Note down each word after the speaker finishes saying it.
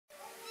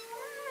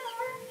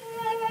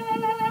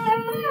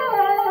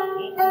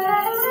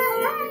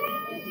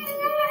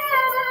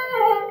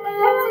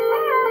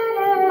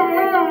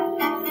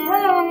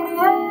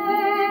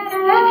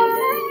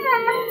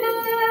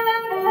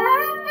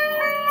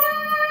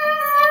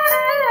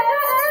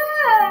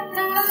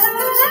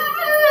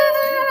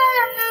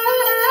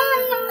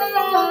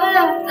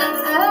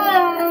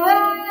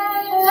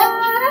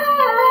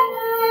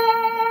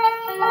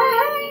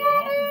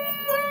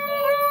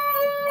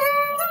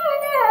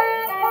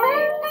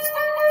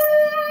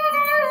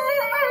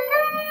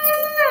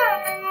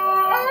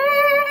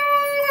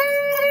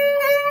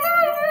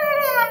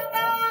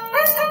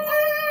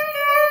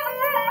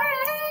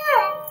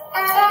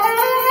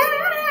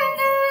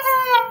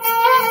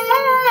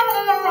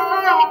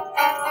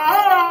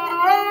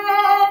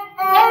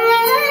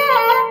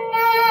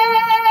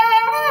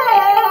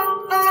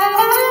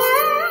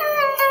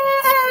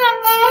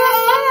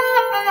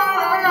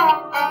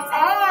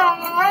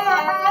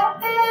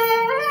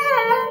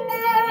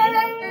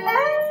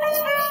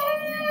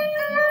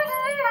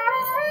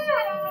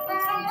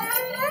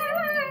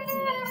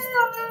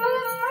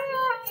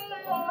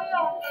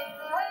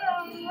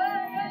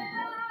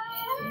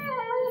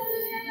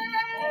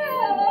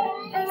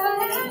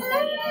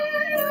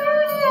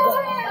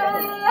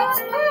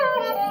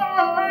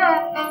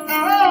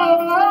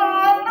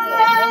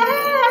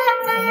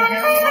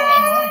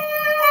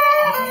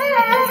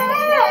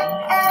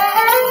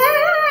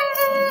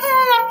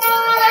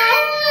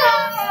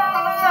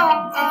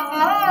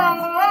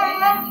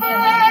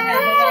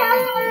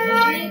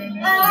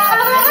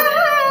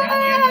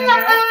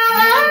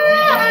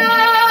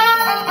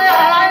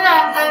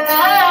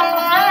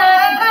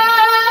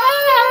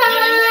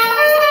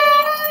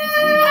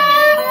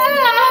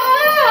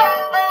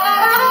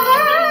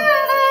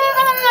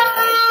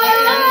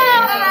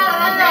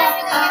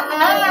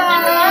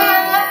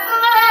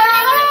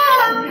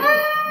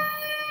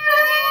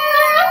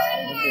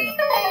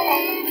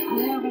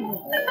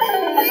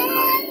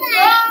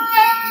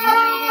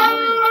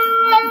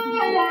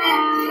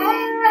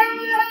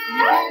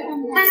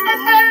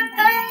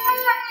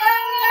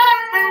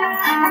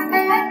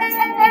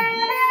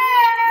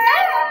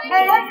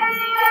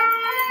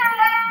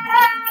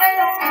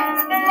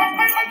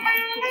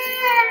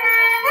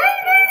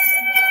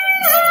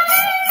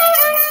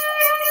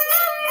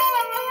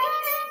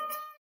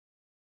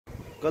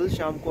कल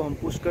शाम को हम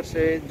पुष्कर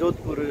से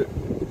जोधपुर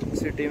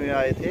सिटी में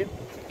आए थे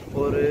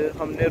और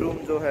हमने रूम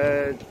जो है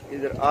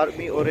इधर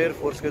आर्मी और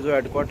एयरफोर्स के जो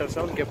हेडक्वार्टर्स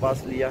हैं उनके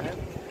पास लिया है।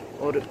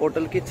 और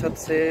होटल की छत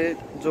से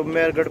जो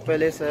मेहरगढ़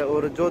पैलेस है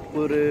और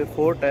जोधपुर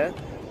फोर्ट है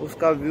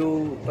उसका व्यू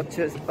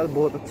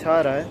बहुत अच्छा आ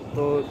रहा है।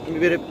 तो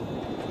मेरे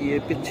ये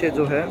पीछे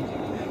जो है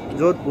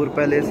जोधपुर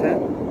पैलेस है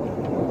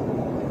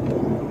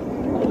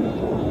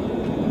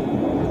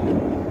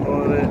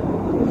और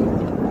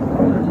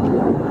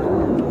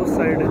उस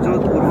साइड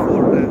जोधपुर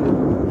फोर्ट है।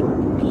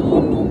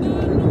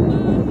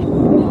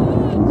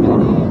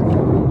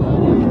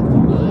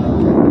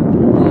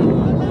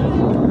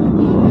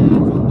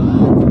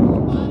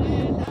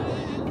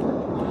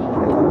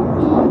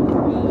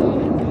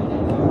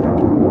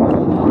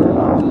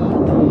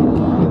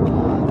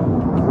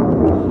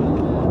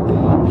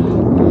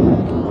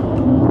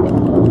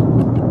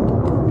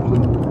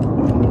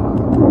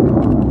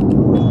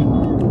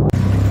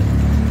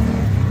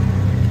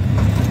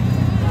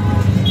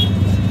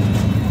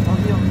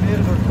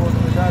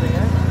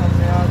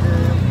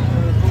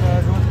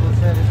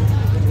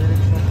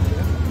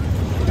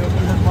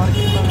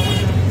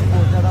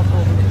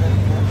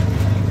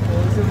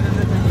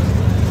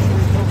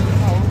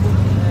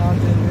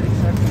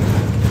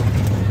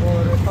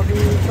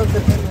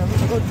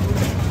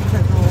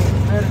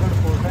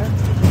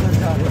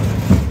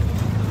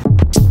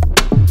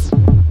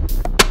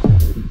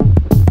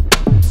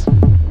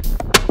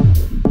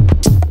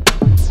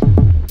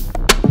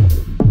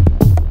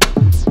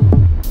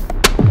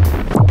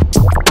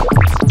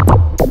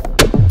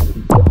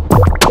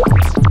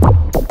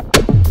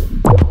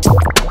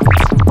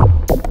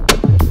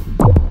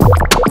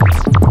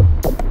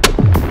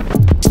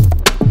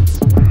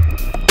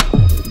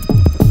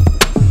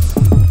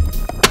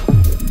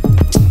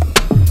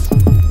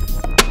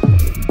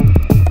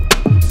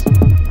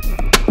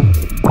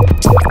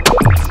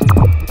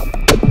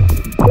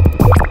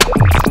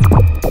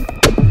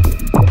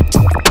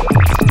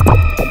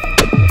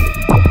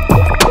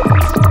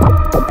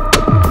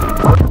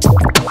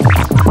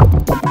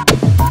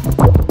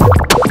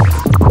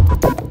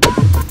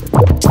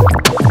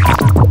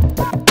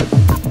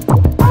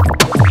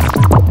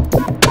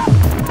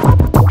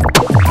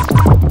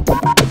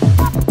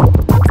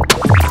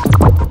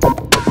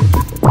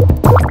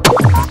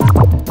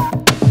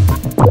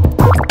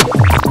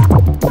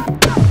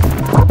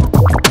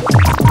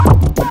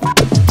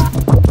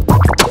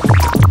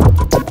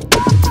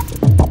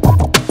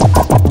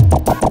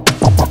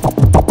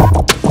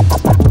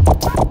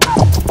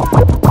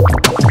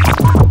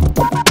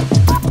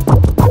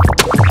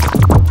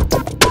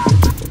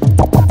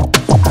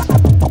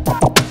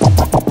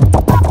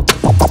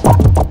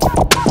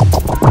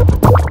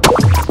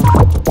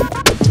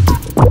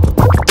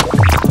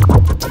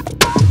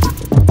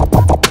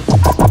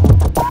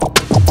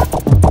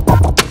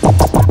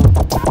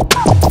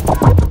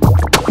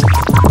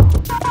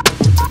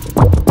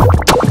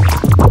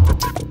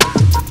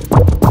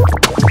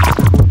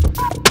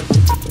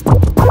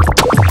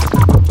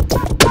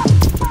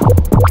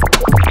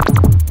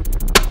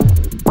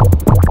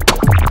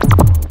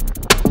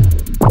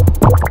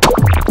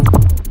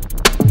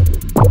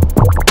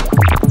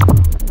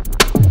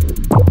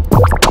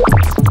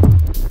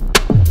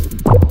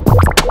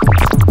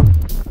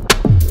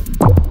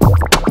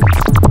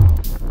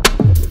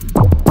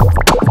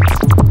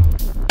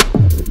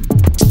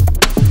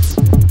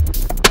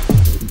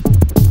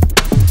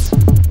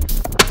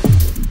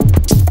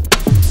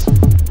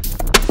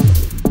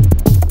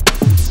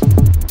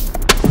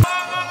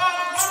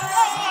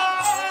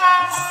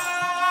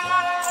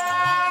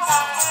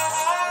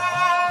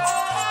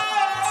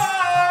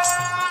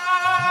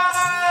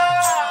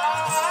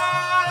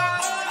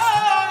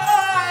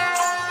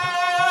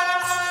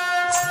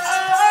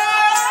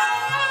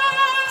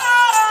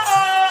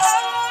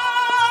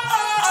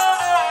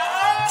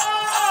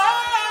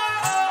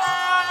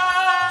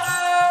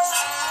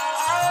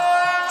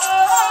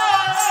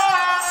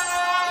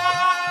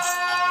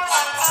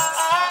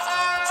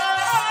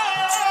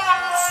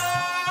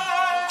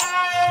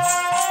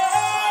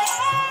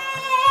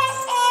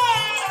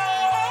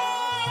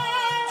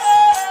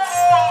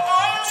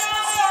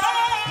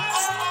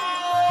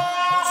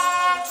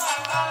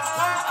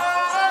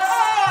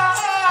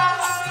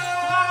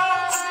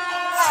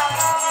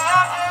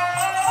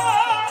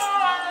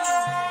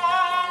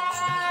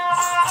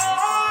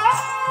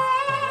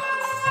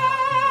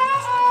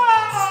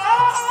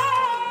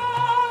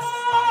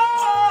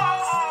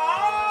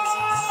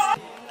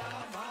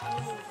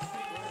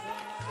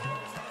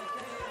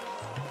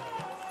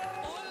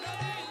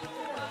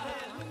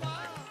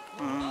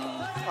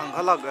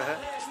 अलग है।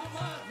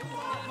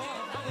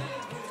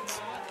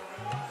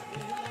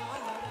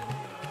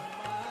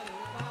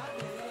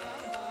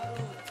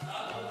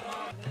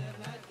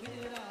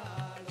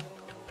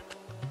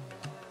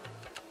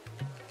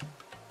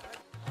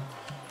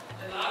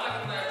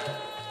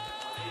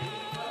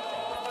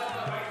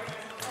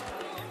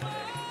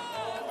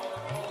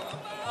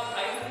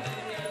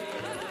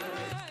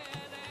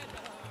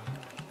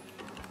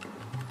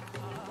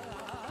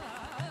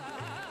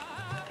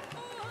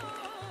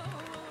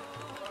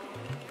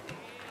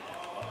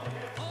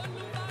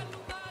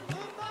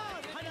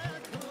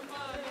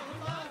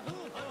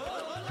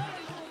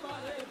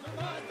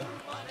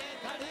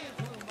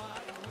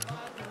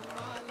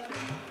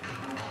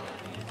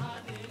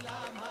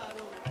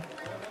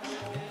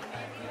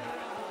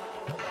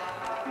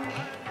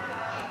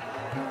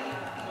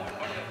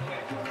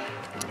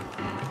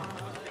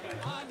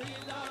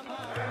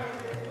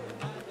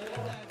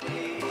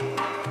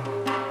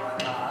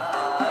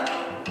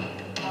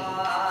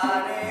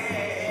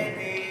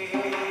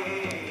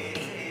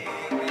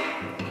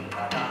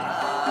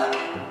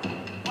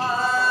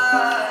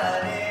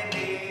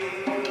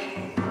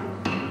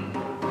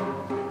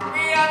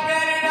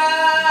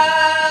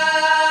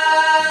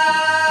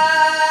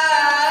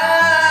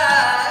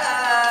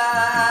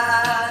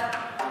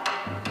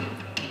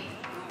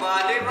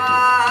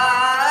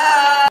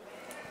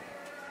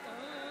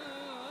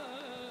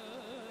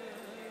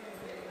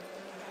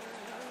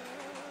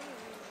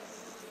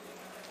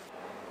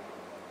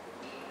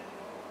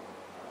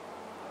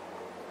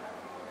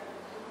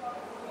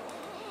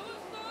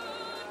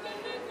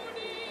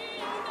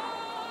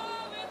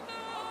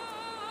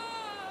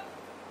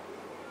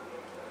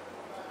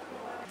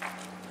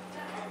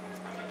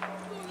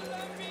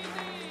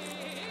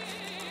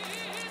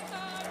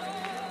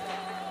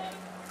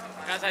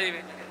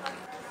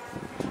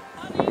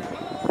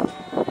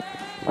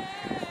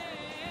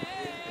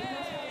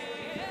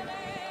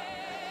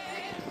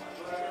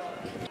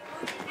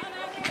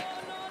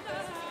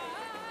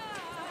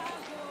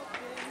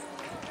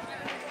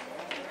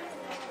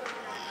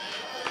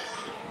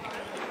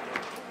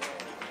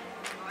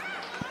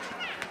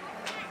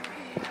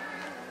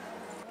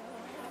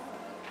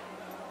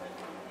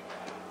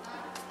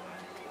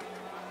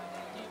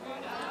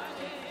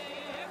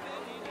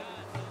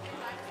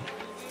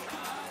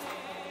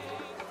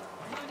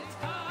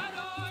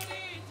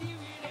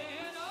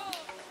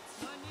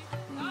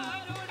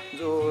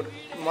 जो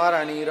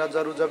महारानी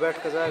राजा रूजा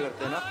बैठ कर जाया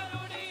करते हैं ना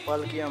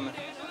पालकिया में।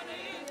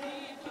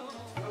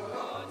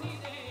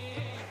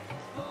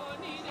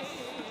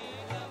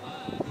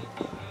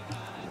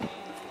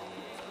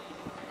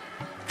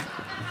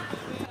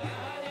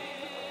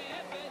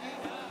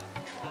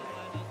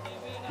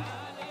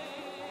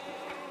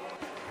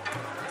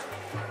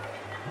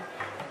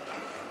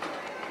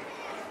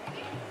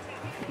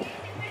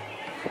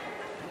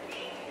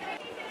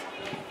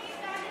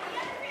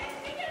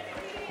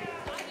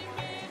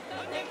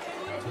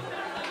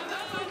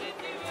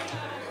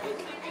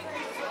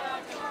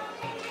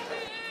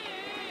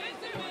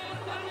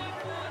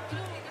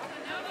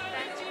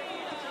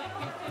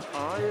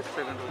 हाँ 1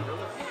 सेकंड हो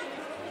जाओ।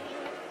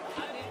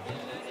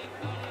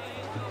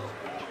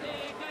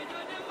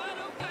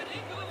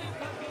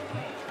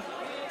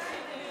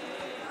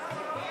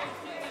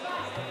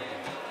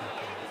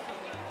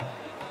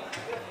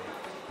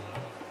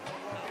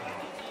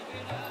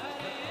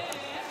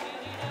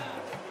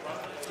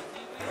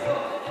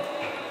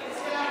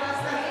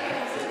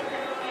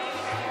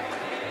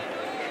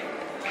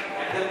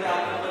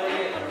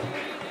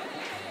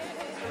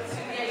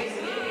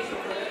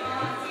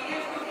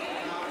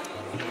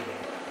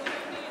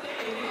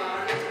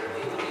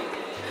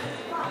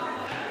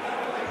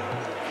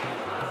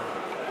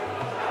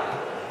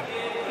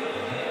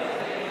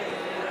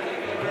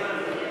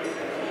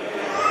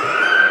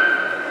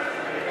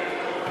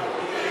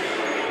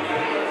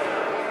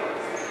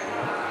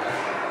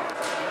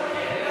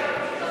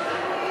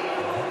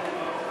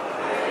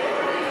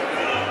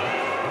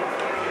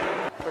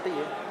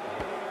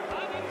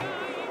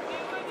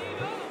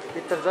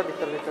 भीतर जा,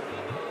 भीतर भीतर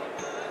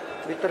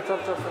भीतर चल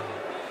चल चल।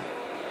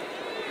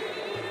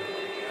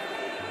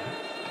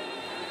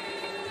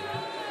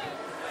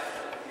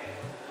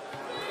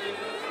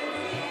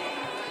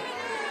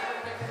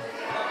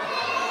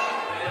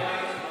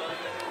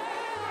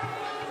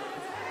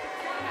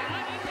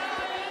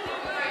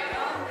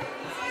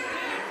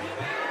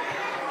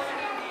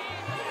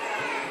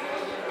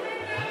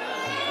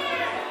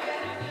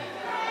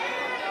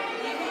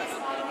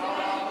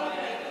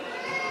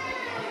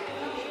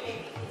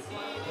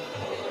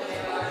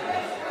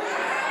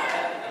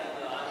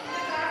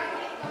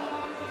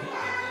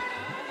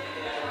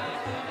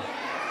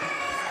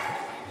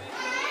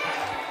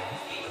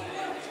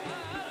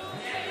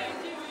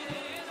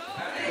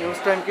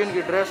 उस टाइम की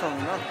इनकी ड्रेस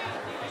होंगी ना,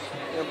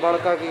 ये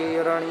बड़का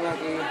की रानिया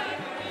की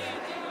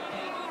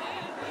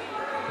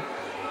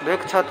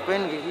देख छत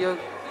पहन की ये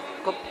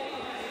कब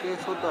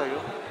केस होता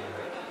है,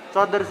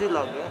 चादर सी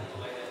लग गया।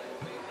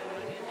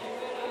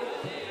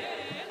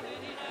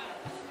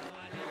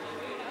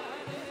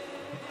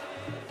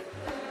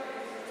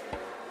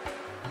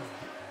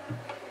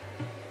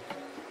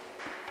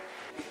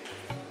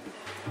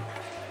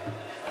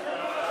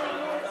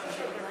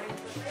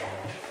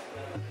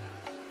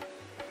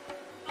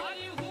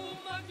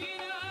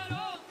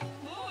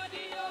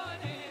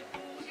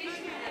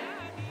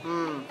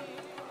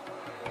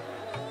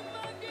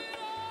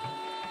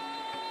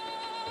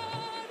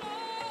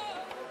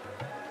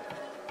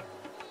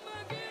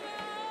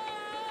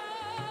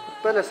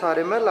 पहले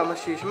सारे महला में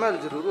शीश महल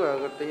जरूर हुआ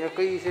करते हैं,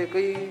 कई से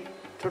कई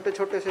छोटे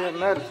छोटे से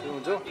महल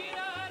जो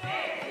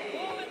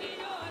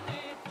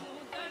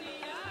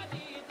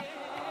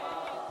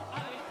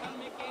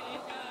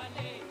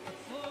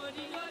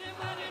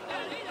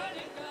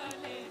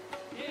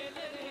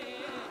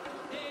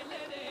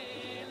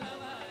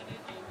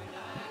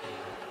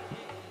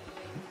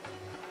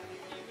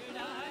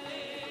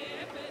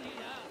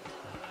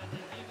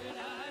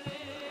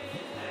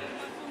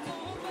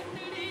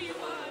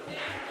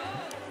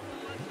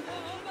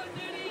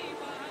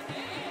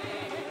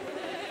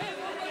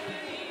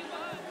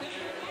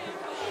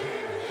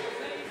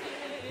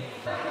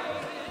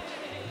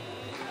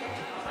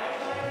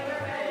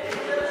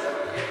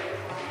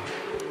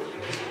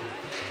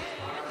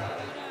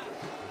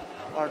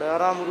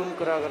आराम रूम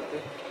करा करते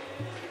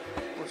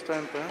उस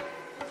टाइम पे।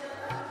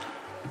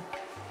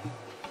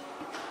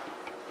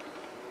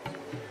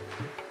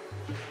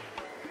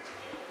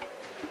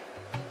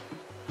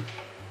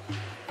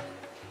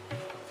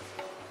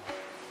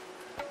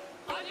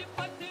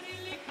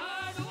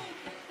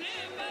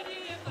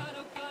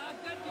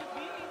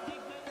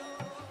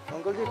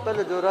 अंकल जी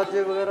पहले जो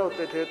राज्य वगैरह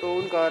होते थे तो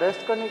उनका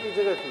अरेस्ट करने की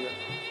जगह थी।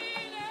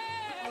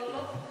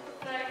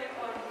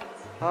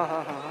 हाँ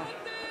हाँ हाँ हाँ,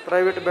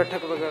 प्राइवेट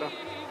बैठक वगैरह।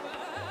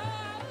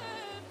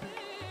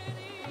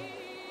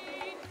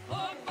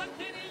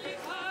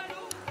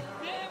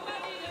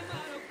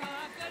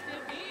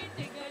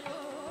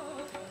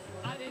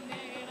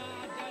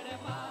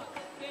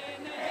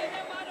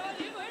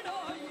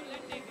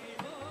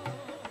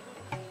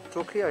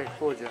 चोखी हाइट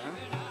फौज है।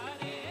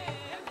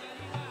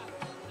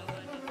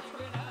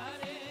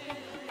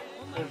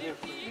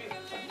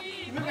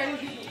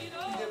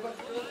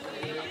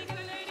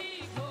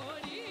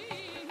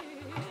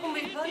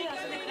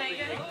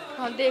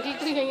 हाँ देख ली,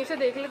 तू यहीं से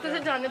देख ले, तुझे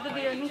जाने तो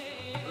दिया नहीं।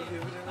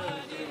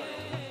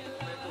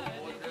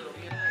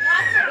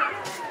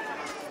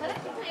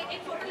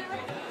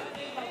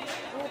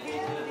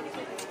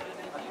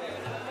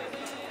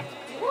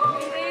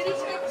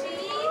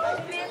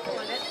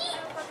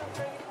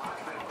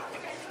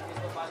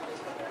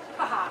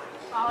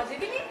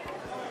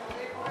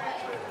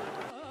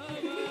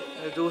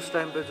 जो उस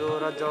टाइम पे जो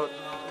राजा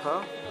था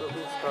तो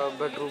उसका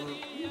बेडरूम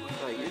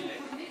था ये।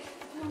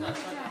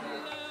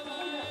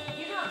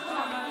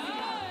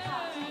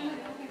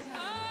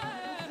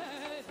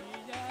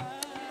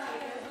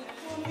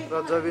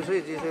 राजा भी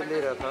सही चीज़ ले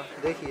रहा था,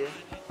 देखिए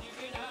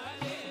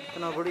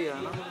इतना बढ़िया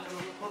है ना।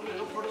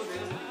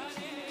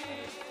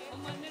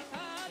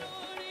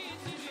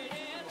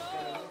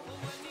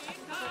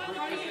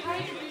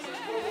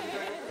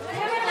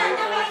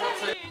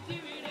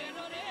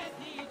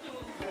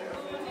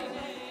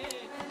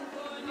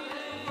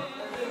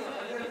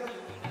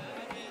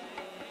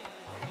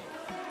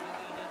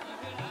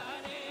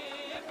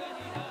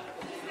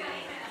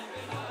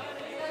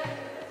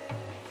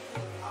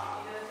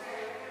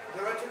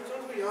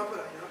 यहाँ पर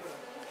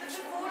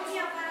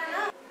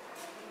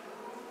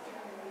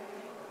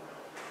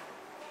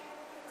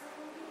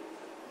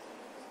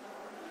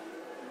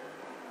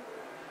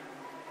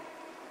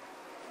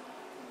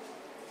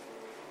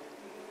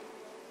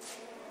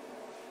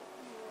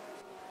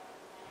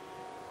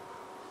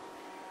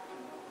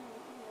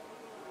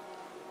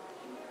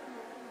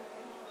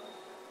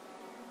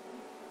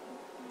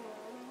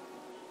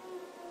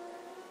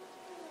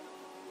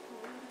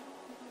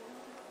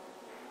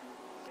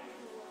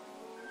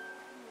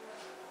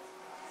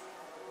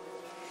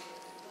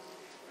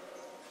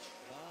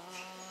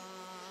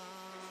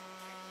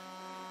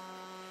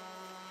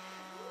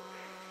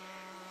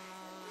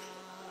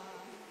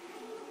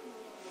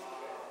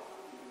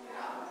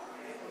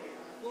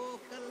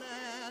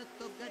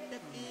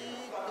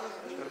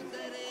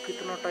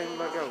कितना टाइम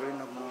लग गया भाई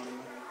बनाने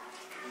में,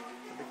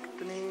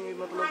 कितनी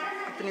मतलब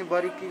कितनी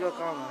बारीकी का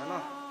काम है ना।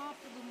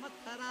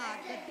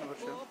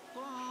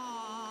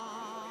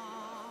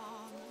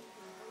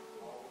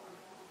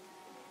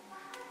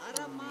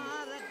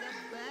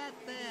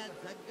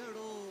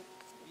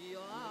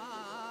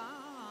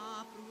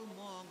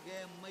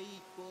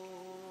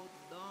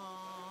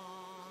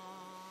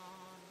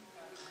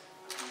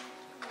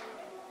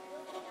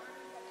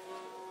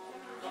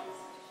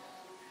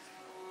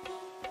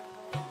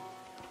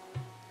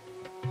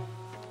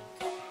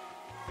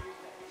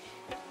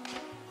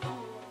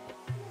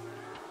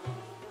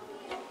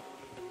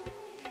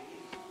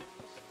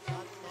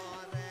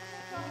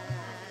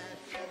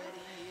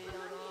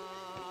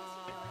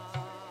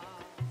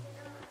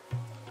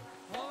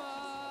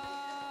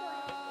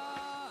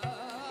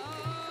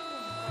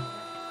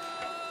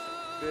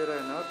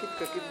 है ना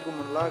कित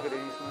घूमन लाग रहे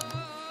हैं इसमें।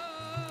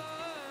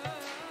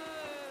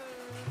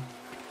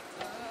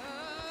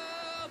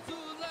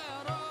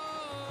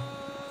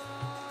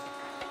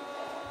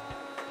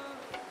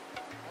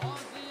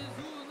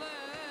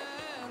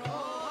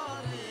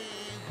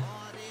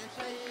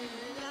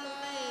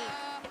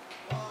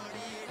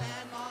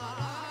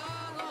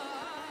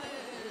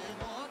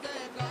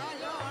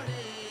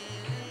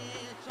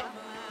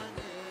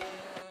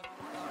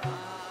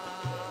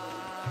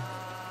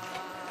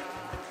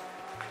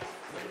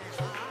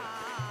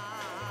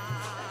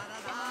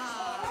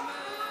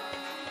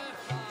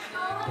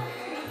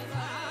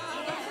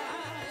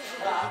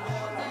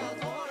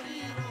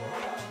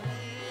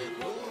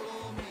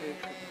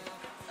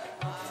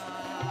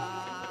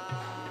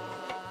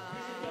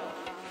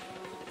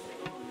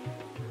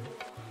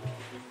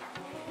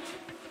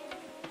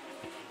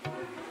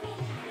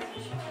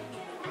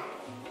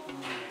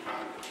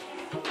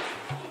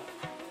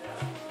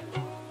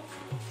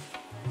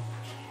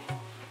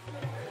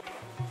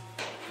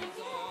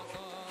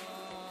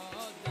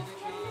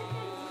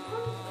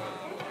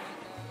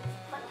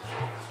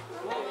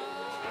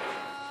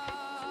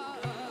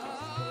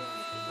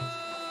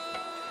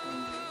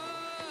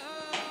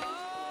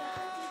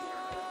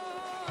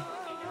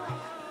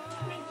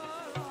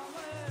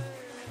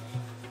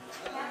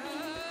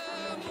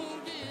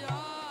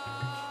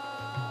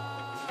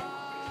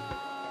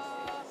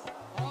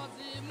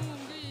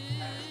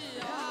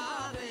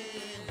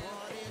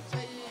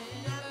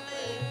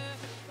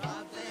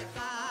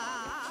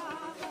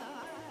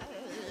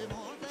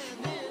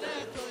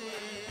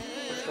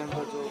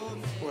 जो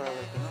हुआ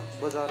करते ना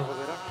बाजार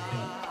वगैरह,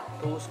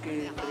 तो उसके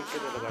तरीके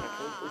से लगा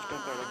रखे उस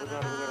टाइम पर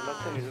बाजार वगैरह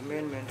लगते हैं जो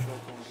मेन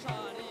शॉप होंगे।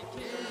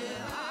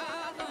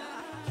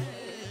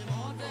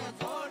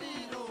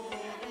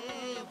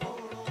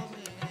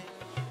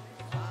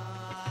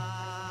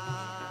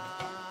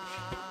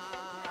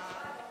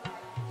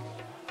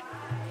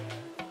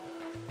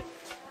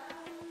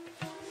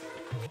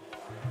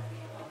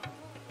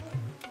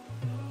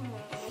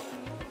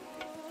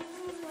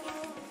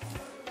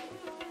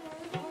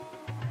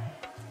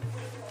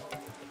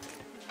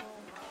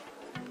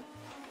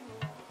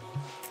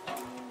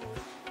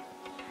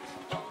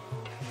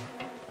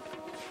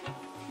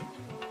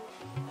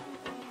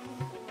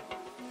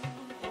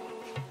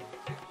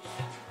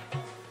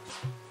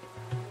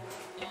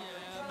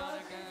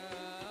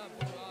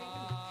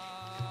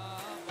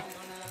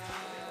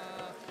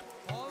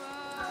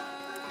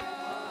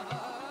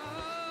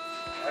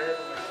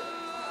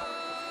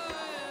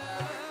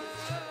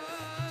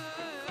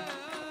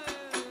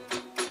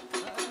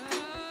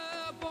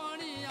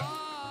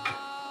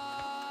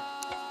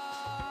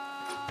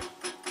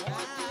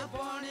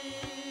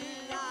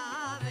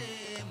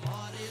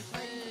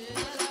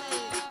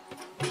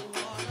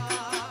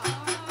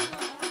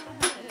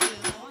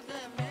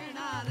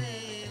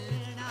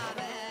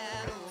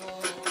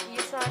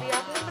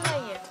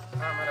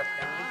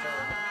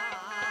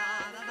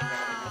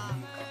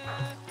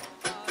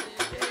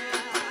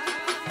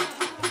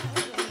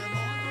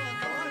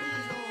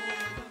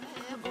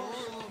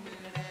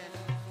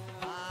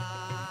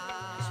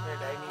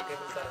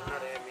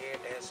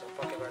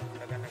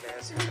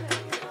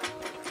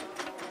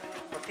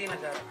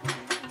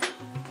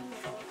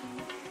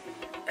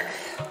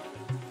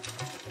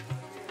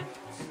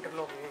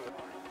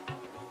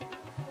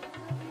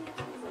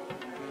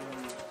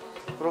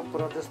 प्रॉपर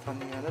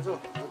राजस्थानी है ना जो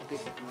बुद्धि।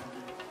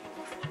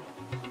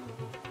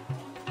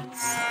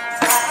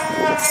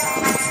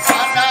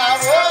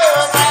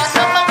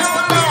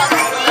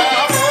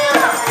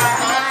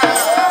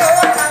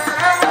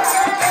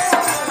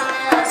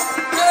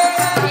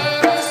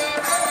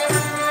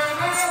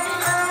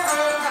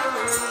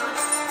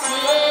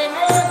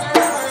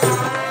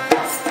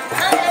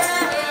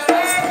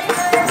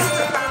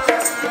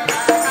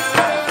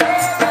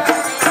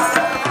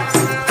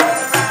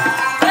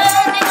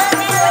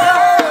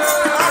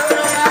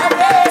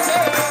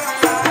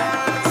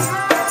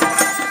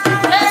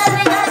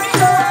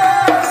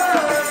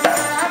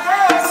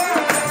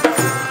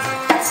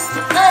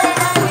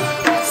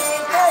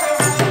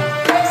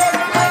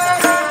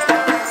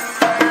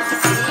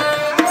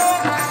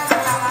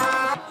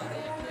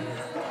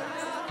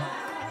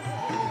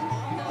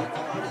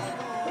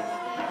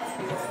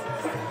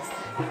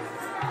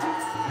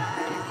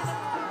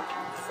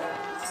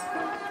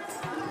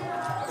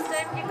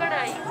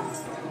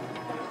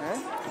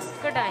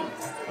 कढ़ाई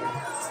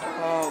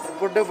हाँ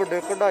बड़े बड़े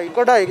कढ़ाई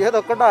कढ़ाई के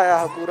तो कढ़ाया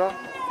है पूरा।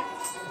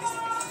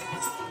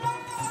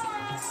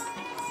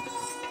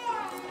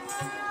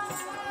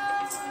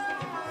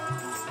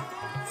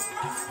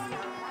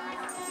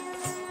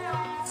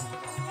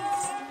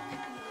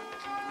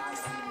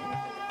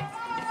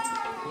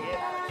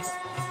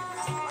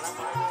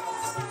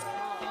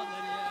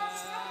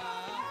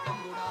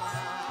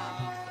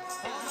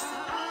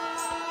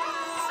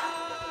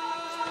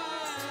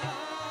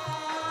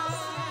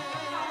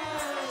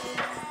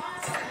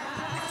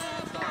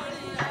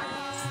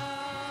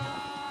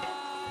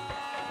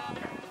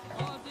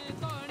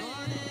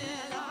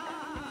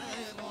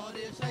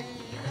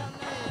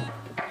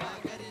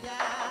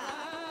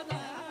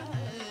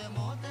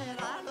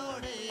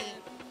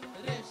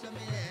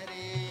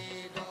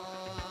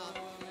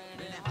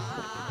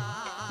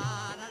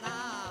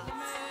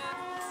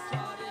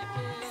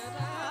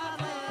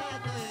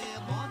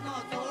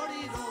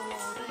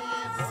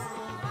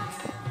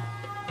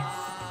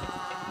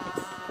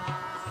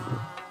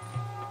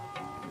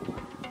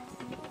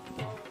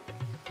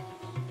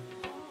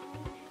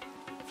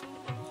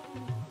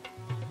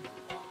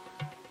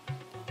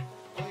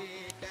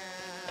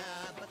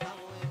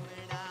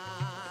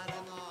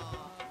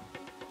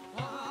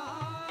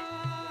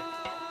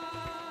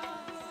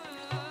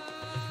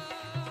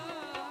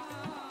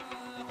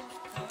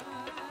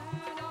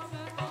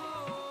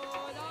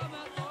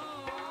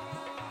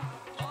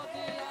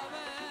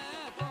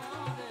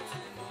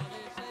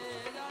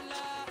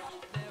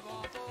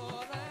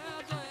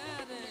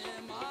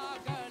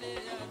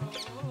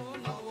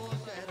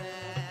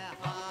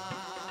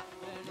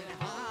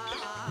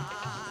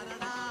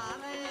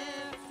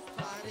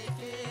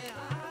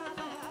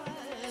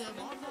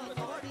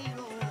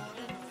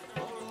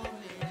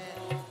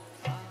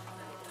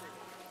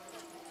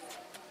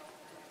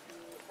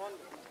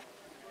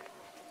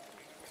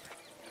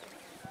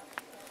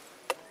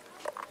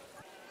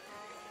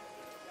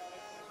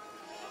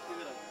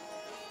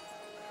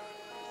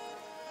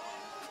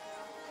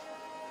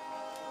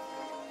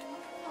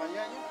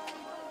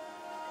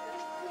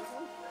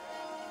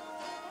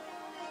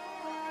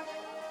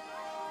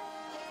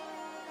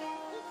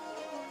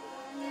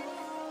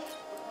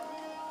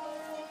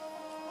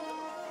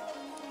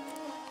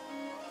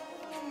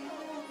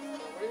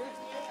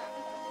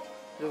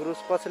 जो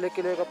उस पछले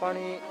किले का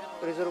पानी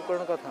रिजर्व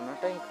करने का था ना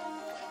टैंक,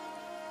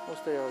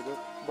 उस तो जो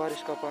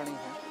बारिश का पानी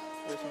है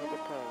इसमें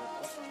इकट्ठा हो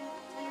जाता है।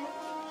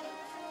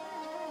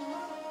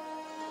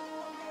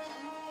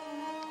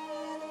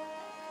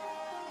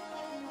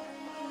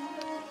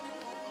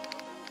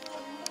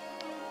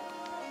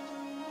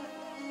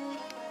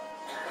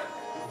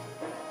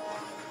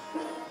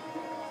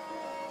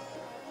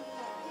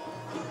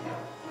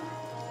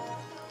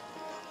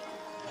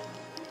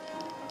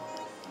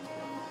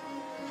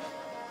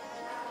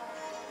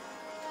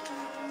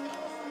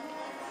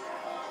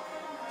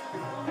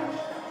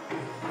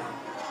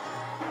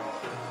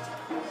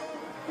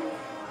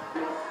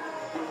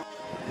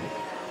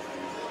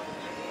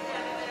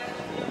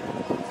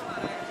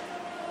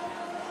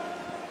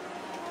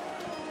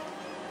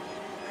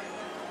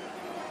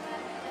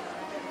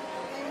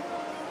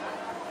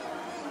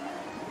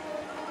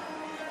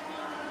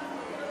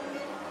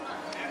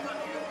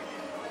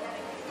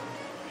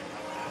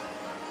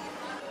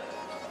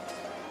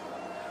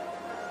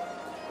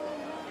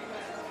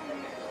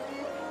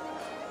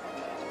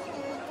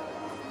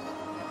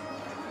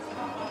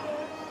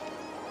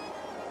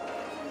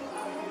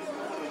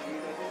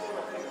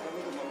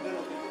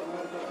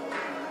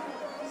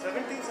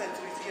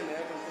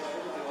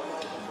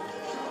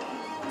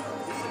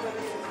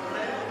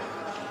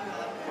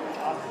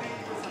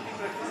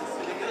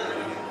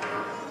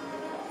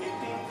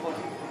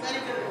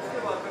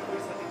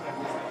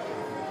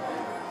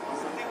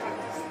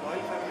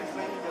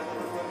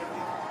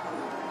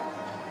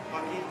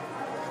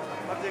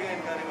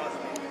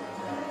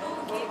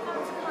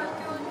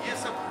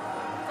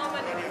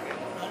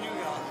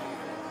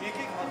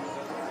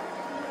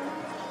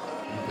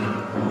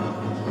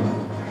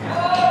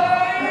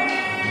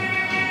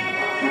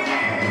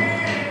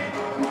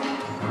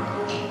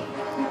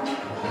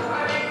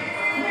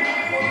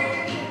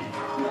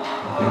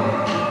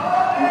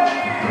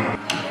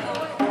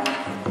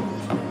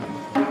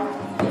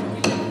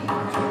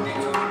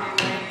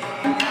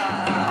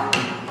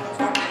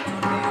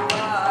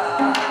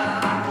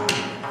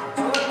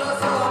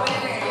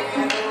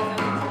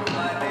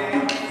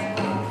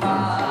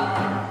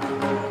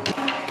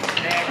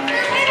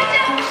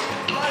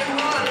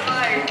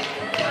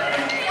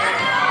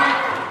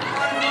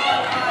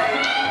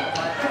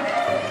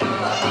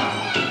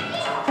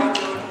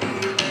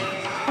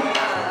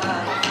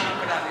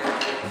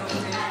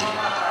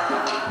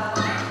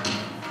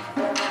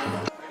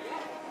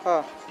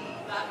 हाँ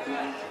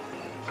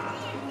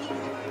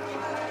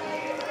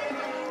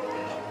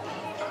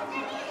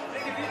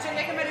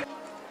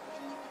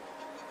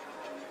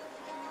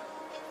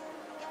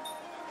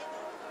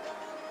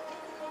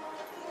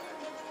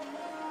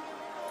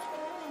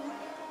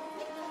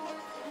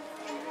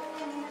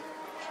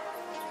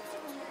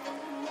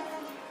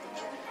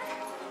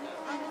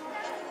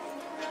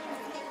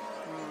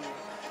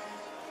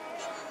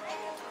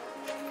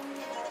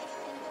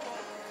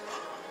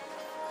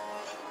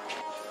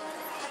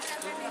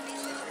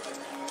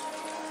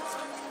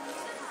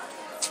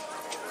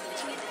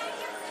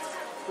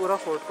पूरा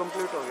फोर्ट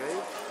कंप्लीट हो गया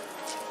ये।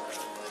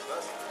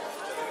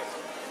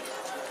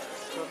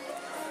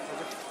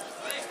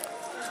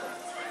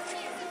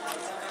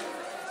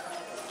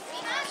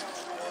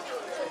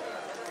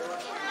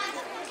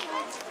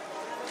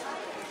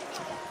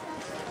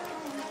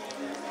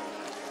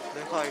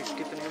 देखो हाइट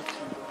कितनी अच्छी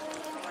है।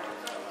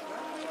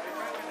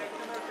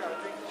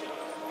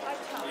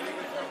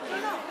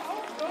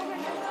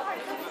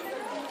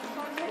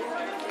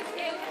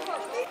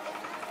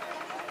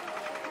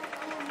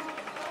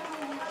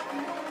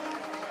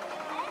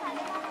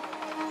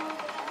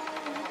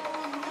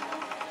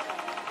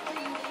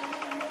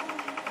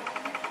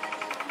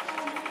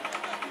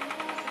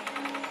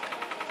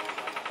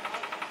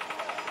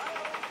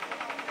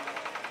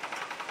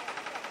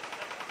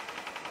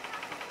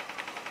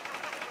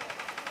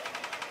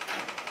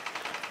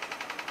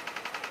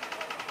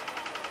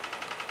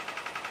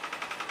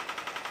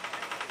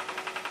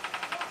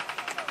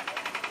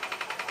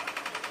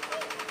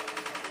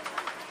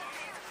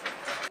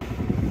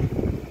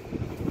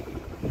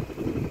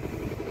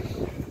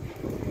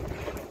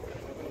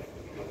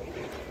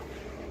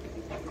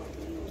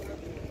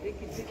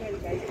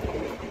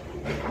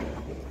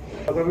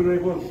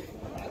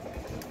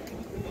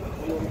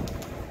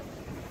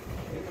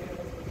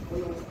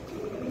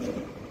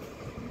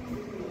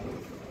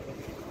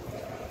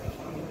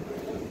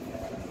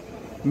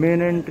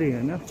 मेन एंट्री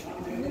है ना।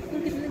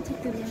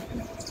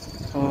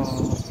 हाँ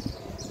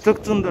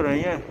चक सुंदर है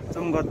ये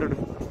चमगादड़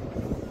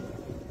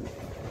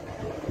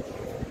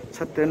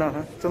छत्ते ना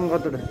है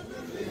चमगादड़ है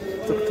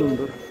चक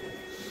सुंदर।